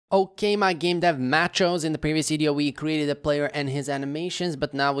Okay, my game dev machos, in the previous video we created a player and his animations,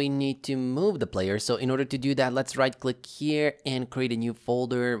 but now we need to move the player. So in order to do that, let's right click here and create a new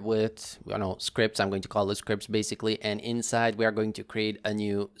folder with, scripts. I'm going to call it scripts basically, and inside we are going to create a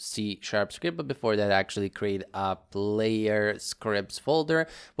new C# script, but before that actually create a player scripts folder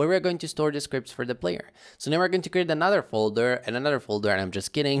where we're going to store the scripts for the player. So now we're going to create another folder, and I'm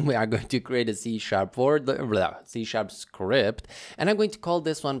just kidding, we are going to create a C# folder, C# script, and I'm going to call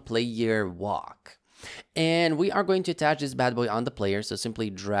this one player walk, and we are going to attach this bad boy on the player. So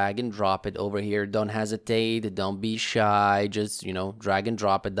simply drag and drop it over here. Don't hesitate, don't be shy, just drag and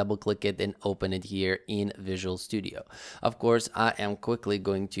drop it, double click it and open it here in Visual Studio. Of course, I am quickly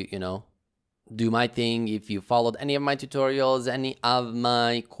going to do my thing. If you followed any of my tutorials, any of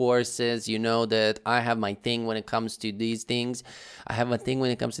my courses, you know that I have my thing when it comes to these things.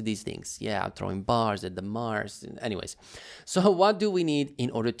 Yeah, I'm throwing bars at the Mars. Anyways, so what do we need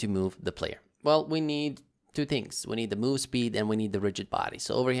in order to move the player? Well, we need two things. We need the move speed and we need the rigid body.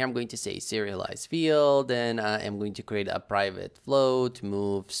 So over here, I'm going to say serialize field, and I am going to create a private float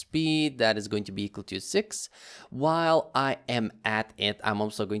move speed that is going to be equal to 6. While I am at it, I'm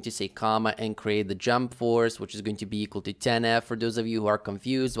also going to say comma and create the jump force, which is going to be equal to 10F. For those of you who are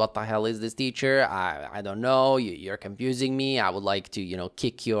confused, what the hell is this, teacher? I don't know. You're confusing me. I would like to,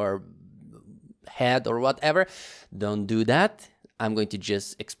 kick your head or whatever. Don't do that. I'm going to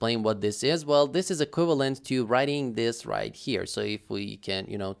just explain what this is. Well, this is equivalent to writing this right here. So if we can,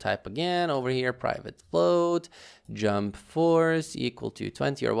 type again over here, private float, jump force equal to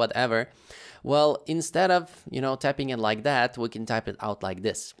 20 or whatever. Well, instead of, typing it like that, we can type it out like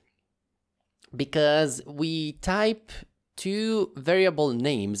this. Because we type two variable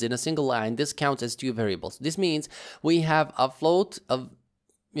names in a single line, this counts as two variables. This means we have a float of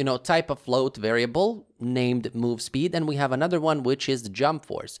type of float variable named move speed, and we have another one which is the jump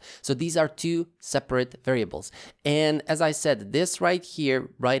force. So these are two separate variables. And as I said, this right here,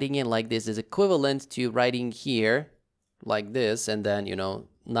 writing it like this is equivalent to writing here like this, and then,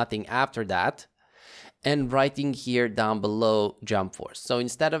 nothing after that, and writing here down below jump force. So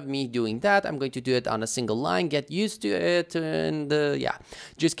instead of me doing that, I'm going to do it on a single line, get used to it, and yeah,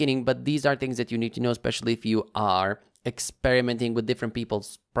 just kidding. But these are things that you need to know, especially if you are experimenting with different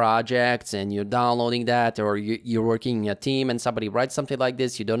people's projects and you're downloading that, or you're working in a team and somebody writes something like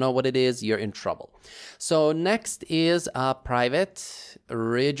this, you don't know what it is, you're in trouble. So next is a private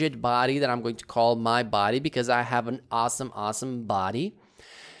rigid body that I'm going to call my body, because I have an awesome body.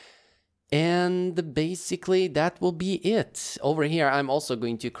 And basically that will be it. Over here, I'm also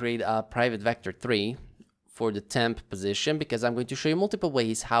going to create a private vector 3 for the temp position, because I'm going to show you multiple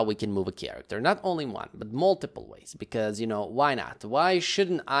ways how we can move a character. Not only one, but multiple ways, because, why not? Why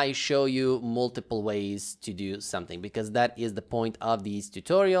shouldn't I show you multiple ways to do something? Because that is the point of these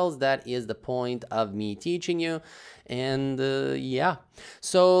tutorials. That is the point of me teaching you. And yeah,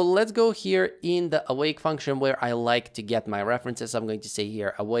 so let's go here in the awake function where I like to get my references. I'm going to say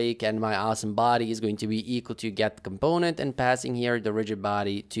here awake, and my awesome body is going to be equal to get component, and passing here the rigid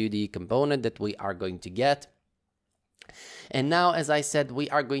body to the component that we are going to get. And now, as I said, we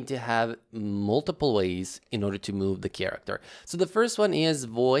are going to have multiple ways in order to move the character. So the first one is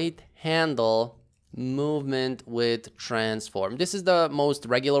void handle movement with transform. This is the most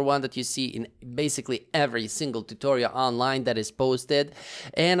regular one that you see in basically every single tutorial online that is posted.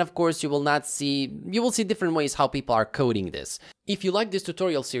 And of course, you will see different ways how people are coding this. If you like this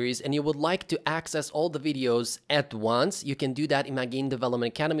tutorial series and you would like to access all the videos at once, you can do that in my Game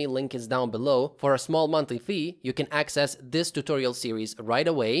Development Academy. Link is down below. For a small monthly fee, you can access this tutorial series right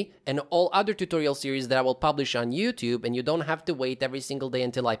away and all other tutorial series that I will publish on YouTube, and you don't have to wait every single day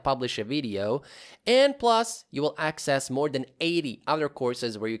until I publish a video. And plus, you will access more than 80 other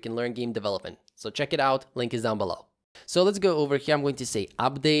courses where you can learn game development. So check it out. Link is down below. So let's go over here. I'm going to say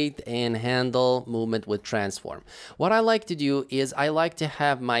update and handle movement with transform. What I like to do is I like to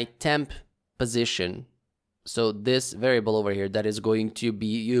have my temp position. So this variable over here that is going to be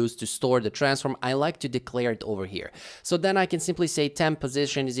used to store the transform, I like to declare it over here. So then I can simply say temp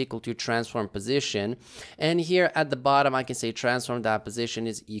position is equal to transform position. And here at the bottom, I can say transform.position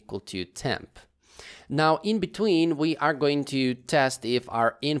is equal to temp. Now, in between, we are going to test if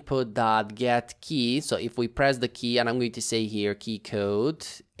our input.getKey. So if we press the key, and I'm going to say here key code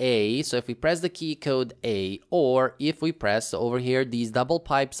A. So if we press the key code A, or if we press, so over here, these double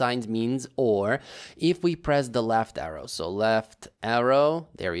pipe signs means or, if we press the left arrow. So left arrow,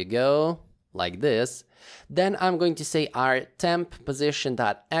 there you go, like this. Then I'm going to say our temp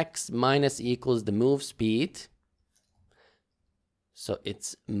position.x minus equals the move speed. So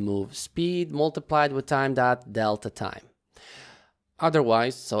it's move speed multiplied with time dot delta time.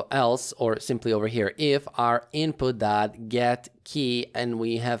 Otherwise, so else, or simply over here, if our input dot get key and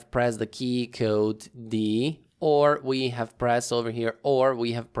we have pressed the key code D, or we have pressed over here, or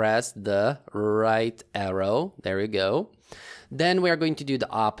we have pressed the right arrow, there we go, then we are going to do the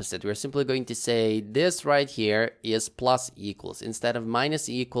opposite. We're simply going to say this right here is plus equals. Instead of minus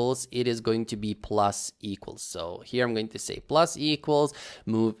equals, it is going to be plus equals. So here I'm going to say plus equals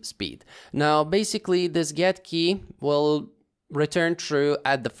move speed. Now, basically, this get key will return true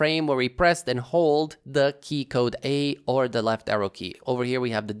at the frame where we pressed and hold the key code A or the left arrow key. Over here we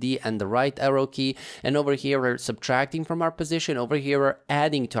have the D and the right arrow key, and over here we're subtracting from our position. Over here we're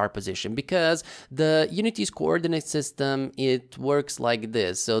adding to our position, because the Unity's coordinate system, it works like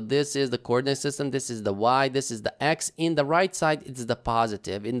this. So this is the coordinate system, this is the Y, this is the X. In the right side it's the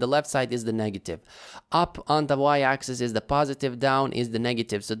positive, in the left side is the negative. Up on the Y axis is the positive, down is the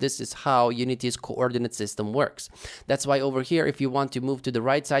negative. So this is how Unity's coordinate system works. That's why over here, if you want to move to the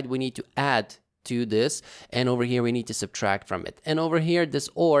right side, we need to add to this, and over here we need to subtract from it. And over here, this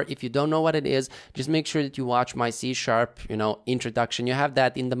or, if you don't know what it is, just make sure that you watch my C# introduction. You have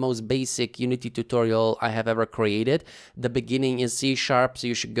that in the most basic Unity tutorial I have ever created. The beginning is C#, so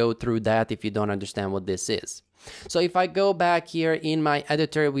you should go through that if you don't understand what this is. So if I go back here in my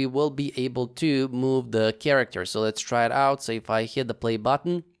editor, we will be able to move the character. So let's try it out. So if I hit the play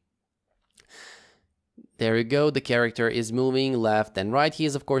button, there we go, the character is moving left and right. He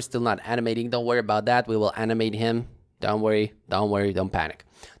is, of course, still not animating. Don't worry about that. We will animate him. Don't worry, don't panic.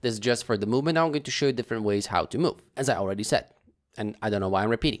 This is just for the movement. I'm going to show you different ways how to move, as I already said. And I don't know why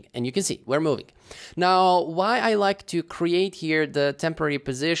I'm repeating. And you can see, we're moving. Now, why I like to create here the temporary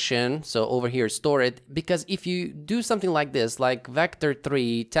position, so over here, store it, because if you do something like this, like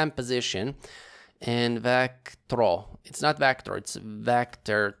vector3, temp position, and vector, it's not vector, it's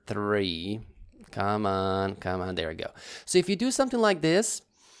vector3. Come on, there we go. So if you do something like this,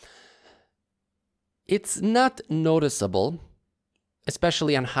 it's not noticeable,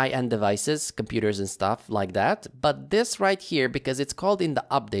 especially on high-end devices, computers and stuff like that. But this right here, because it's called in the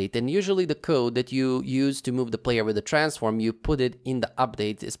update, and usually the code that you use to move the player with the transform, you put it in the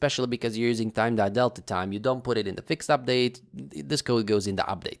update, especially because you're using time.delta time. You don't put it in the fixed update. This code goes in the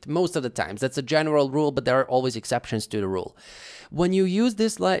update most of the times. That's a general rule, but there are always exceptions to the rule. When you use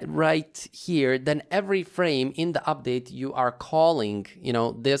this right here, then every frame in the update you are calling,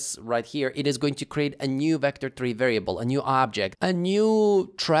 this right here, it is going to create a new vector3 variable, a new object, a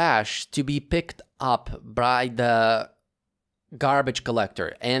new trash to be picked up by the garbage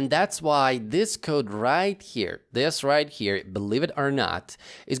collector. And that's why this code right here, believe it or not,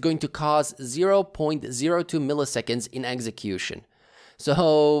 is going to cause 0.02 milliseconds in execution.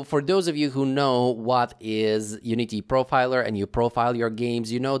 So for those of you who know what is Unity Profiler and you profile your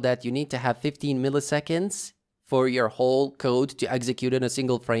games, you know that you need to have 15 milliseconds for your whole code to execute in a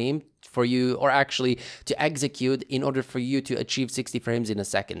single frame for you, or actually to execute in order for you to achieve 60 frames in a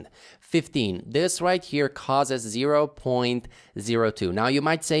second. 15. This right here causes 0.02. Now you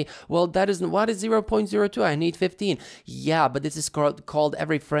might say, well, what is 0.02? I need 15. Yeah, but this is called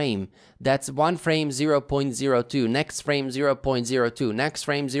every frame. That's one frame 0.02, next frame 0.02, next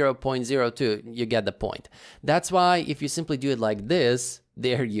frame 0.02. You get the point. That's why if you simply do it like this,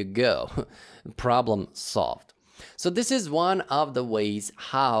 there you go. Problem solved. So this is one of the ways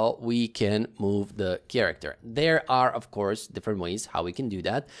how we can move the character. There are, of course, different ways how we can do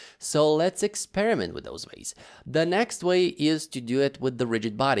that. So let's experiment with those ways. The next way is to do it with the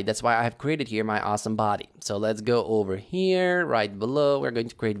rigid body. That's why I have created here my awesome body. So let's go over here, right below. We're going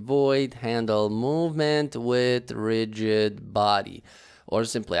to create void handle movement with rigid body. Or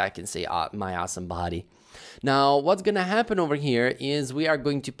simply I can say my awesome body. Now, what's going to happen over here is we are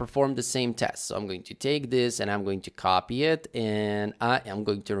going to perform the same test. So I'm going to take this and I'm going to copy it, and I am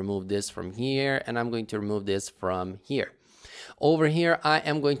going to remove this from here, and I'm going to remove this from here. Over here, I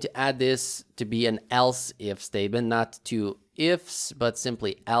am going to add this to be an else if statement, not two ifs, but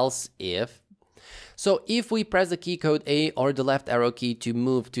simply else if. So if we press the key code A or the left arrow key to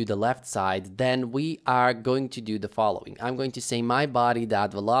move to the left side, then we are going to do the following. I'm going to say my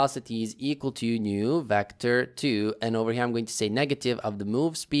body.velocity is equal to new vector2, and over here I'm going to say negative of the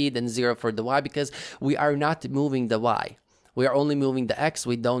move speed and 0 for the y, because we are not moving the y. We are only moving the x.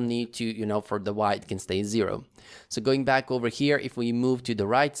 We don't need to, for the y, it can stay 0. So going back over here, if we move to the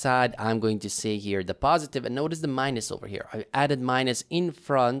right side, I'm going to say here the positive, and notice the minus over here. I added minus in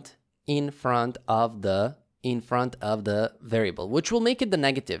front of the variable, which will make it the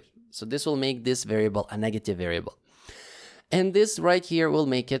negative. So this will make this variable a negative variable. And this right here will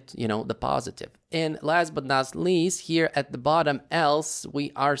make it, you know, the positive. And last but not least, here at the bottom, else,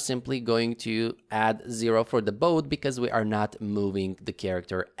 we are simply going to add 0 for the boat because we are not moving the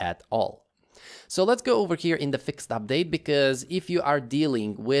character at all. So let's go over here in the fixed update, because if you are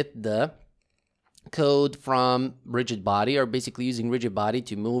dealing with the code from rigid body, or basically using rigid body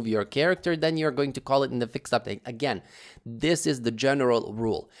to move your character, then you're going to call it in the fixed update. Again, this is the general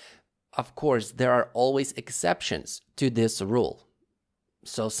rule. Of course, there are always exceptions to this rule.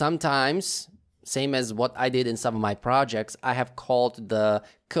 So sometimes, same as what I did in some of my projects, I have called the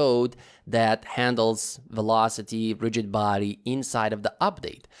code that handles velocity, rigid body inside of the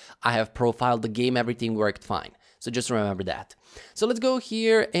update. I have profiled the game, everything worked fine. So just remember that. So let's go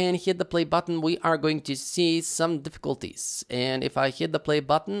here and hit the play button. We are going to see some difficulties. And if I hit the play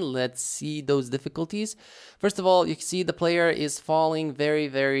button, let's see those difficulties. First of all, you can see the player is falling very,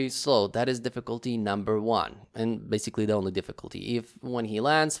 very slow. That is difficulty number 1. And basically the only difficulty. If when he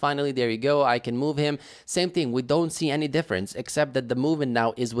lands, finally, there you go, I can move him. Same thing, we don't see any difference, except that the movement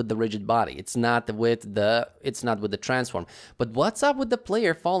now is with the rigid body. It's not with the transform. But what's up with the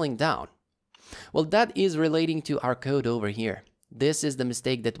player falling down? Well, that is relating to our code over here. This is the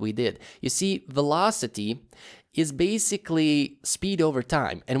mistake that we did. You see, velocity is basically speed over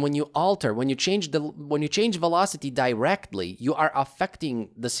time. And when you alter, when you change velocity directly, you are affecting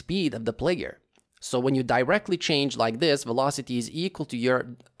the speed of the player. So when you directly change like this, velocity is equal to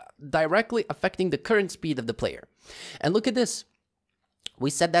your directly affecting the current speed of the player. And look at this. We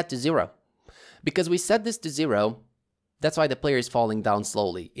set that to 0. Because we set this to 0, that's why the player is falling down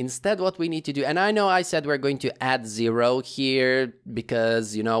slowly. Instead, what we need to do, and I know I said we're going to add 0 here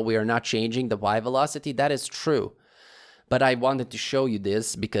because, you know, we are not changing the Y velocity. That is true. But I wanted to show you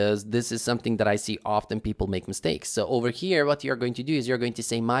this because this is something that I see often people make mistakes. So over here, what you're going to do is you're going to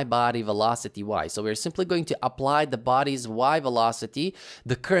say my body velocity Y. So we're simply going to apply the body's Y velocity,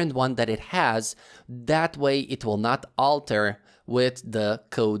 the current one that it has. That way it will not alter with the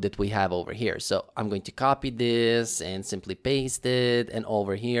code that we have over here. So I'm going to copy this and simply paste it, and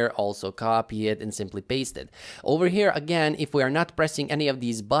over here also copy it and simply paste it. Over here again, if we are not pressing any of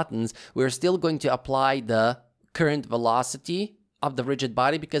these buttons, we're still going to apply the current velocity of the rigid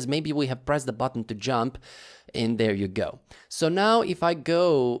body because maybe we have pressed the button to jump, and there you go. So now if I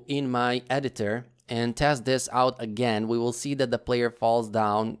go in my editor and test this out again, we will see that the player falls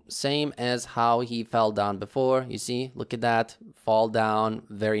down, same as how he fell down before. You see, look at that, fall down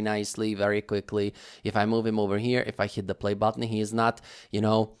very nicely, very quickly. If I move him over here, if I hit the play button, he is not, you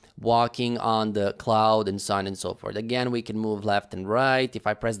know, walking on the cloud and so on and so forth. Again, we can move left and right. If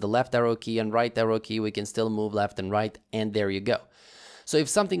I press the left arrow key and right arrow key, we can still move left and right, and there you go. So if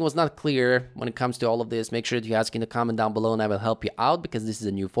something was not clear when it comes to all of this, make sure to ask in the comment down below and I will help you out, because this is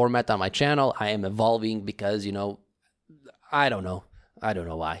a new format on my channel. I am evolving because, you know, I don't know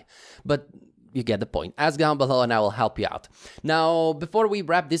why, but you get the point. Ask down below and I will help you out. Now, before we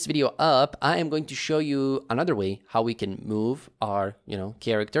wrap this video up, I am going to show you another way how we can move our, you know,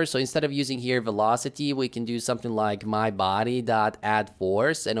 character. So instead of using here velocity, we can do something like my body dot add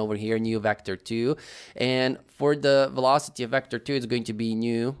force, and over here new vector 2. And for the velocity of vector 2, it's going to be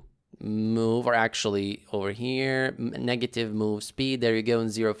new move, or actually over here negative move speed, there you go,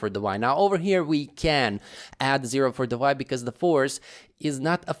 and 0 for the Y. Now over here we can add 0 for the Y because the force is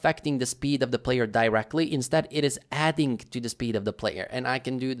not affecting the speed of the player directly. Instead, it is adding to the speed of the player, and I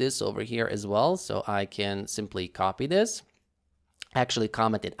can do this over here as well. So I can simply copy this, actually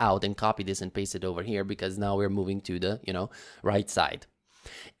comment it out and copy this and paste it over here, because now we're moving to the, you know, right side.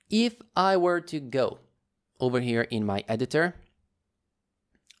 If I were to go over here in my editor,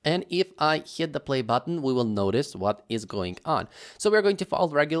 and if I hit the play button, we will notice what is going on. So we're going to fall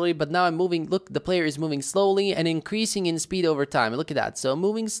regularly, but now I'm moving. Look, the player is moving slowly and increasing in speed over time. Look at that. So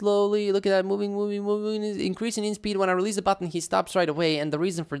moving slowly, look at that, moving, increasing in speed. When I release the button, he stops right away. And the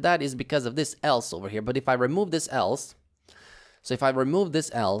reason for that is because of this else over here. But if I remove this else, so if I remove this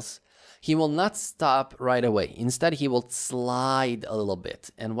else, he will not stop right away. Instead, he will slide a little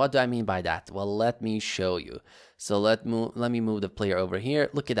bit. And what do I mean by that? Well, let me show you. So let me move the player over here.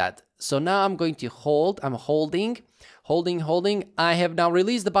 Look at that. So now I'm going to hold. I'm holding. I have now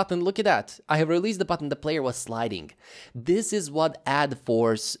released the button. Look at that. I have released the button. The player was sliding. This is what add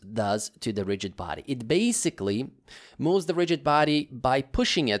force does to the rigid body. It basically moves the rigid body by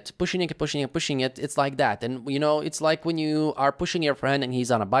pushing it. It's like that. And you know, it's like when you are pushing your friend and he's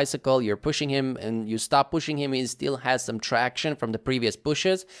on a bicycle, you're pushing him and you stop pushing him. He still has some traction from the previous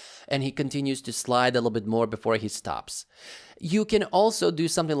pushes, and he continues to slide a little bit more before he stops. You can also do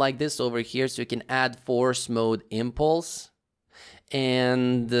something like this over here. So you can add force mode impulse.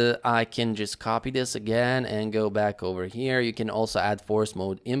 And I can just copy this again and go back over here. You can also add force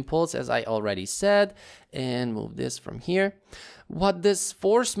mode impulse, as I already said, and move this from here. What this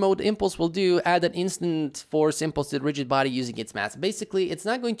force mode impulse will do, add an instant force impulse to the rigid body using its mass. Basically, it's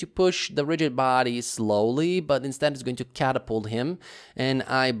not going to push the rigid body slowly, but instead it's going to catapult him. And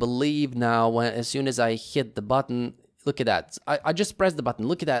I believe now, as soon as I hit the button, look at that. I just pressed the button.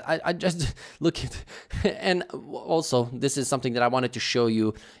 Look at that. I just look at and also this is something that I wanted to show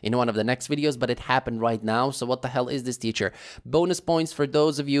you in one of the next videos, but it happened right now. So what the hell is this, teacher? Bonus points for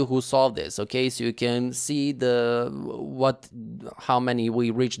those of you who solved this. Okay, so you can see how many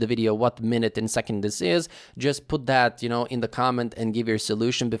we reached the video, what minute and second this is. Just put that, in the comment and give your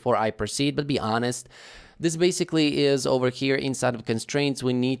solution before I proceed. But be honest. This basically is over here inside of constraints.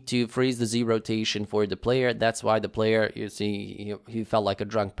 We need to freeze the Z rotation for the player. That's why the player, you see, he felt like a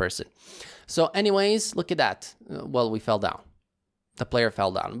drunk person. So anyways, look at that. Well, we fell down. The player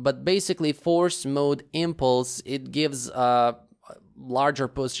fell down. But basically, force mode impulse, it gives a larger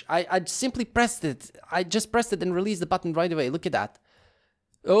push. I simply pressed it. I just pressed it and released the button right away. Look at that.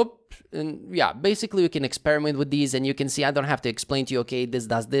 Oh, and yeah, basically you can experiment with these and you can see, I don't have to explain to you, okay, this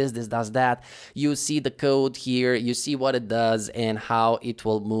does this, this does that. You see the code here, you see what it does and how it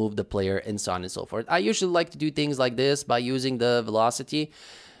will move the player and so on and so forth. I usually like to do things like this by using the velocity.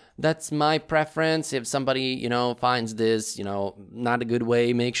 That's my preference. If somebody, finds this, not a good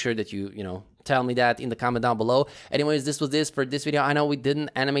way, make sure that you tell me that in the comment down below. Anyways, this was this for this video. I know we didn't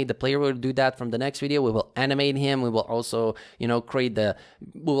animate the player. We'll do that from the next video. We will animate him. We will also, we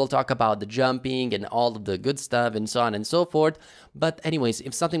will talk about the jumping and all of the good stuff and so on and so forth. But anyways,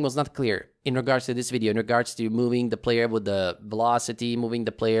 if something was not clear in regards to this video, in regards to moving the player with the velocity, moving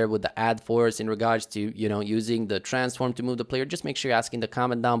the player with the add force, in regards to, using the transform to move the player, just make sure you ask in the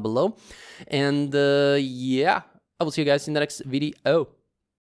comment down below. And yeah, I will see you guys in the next video.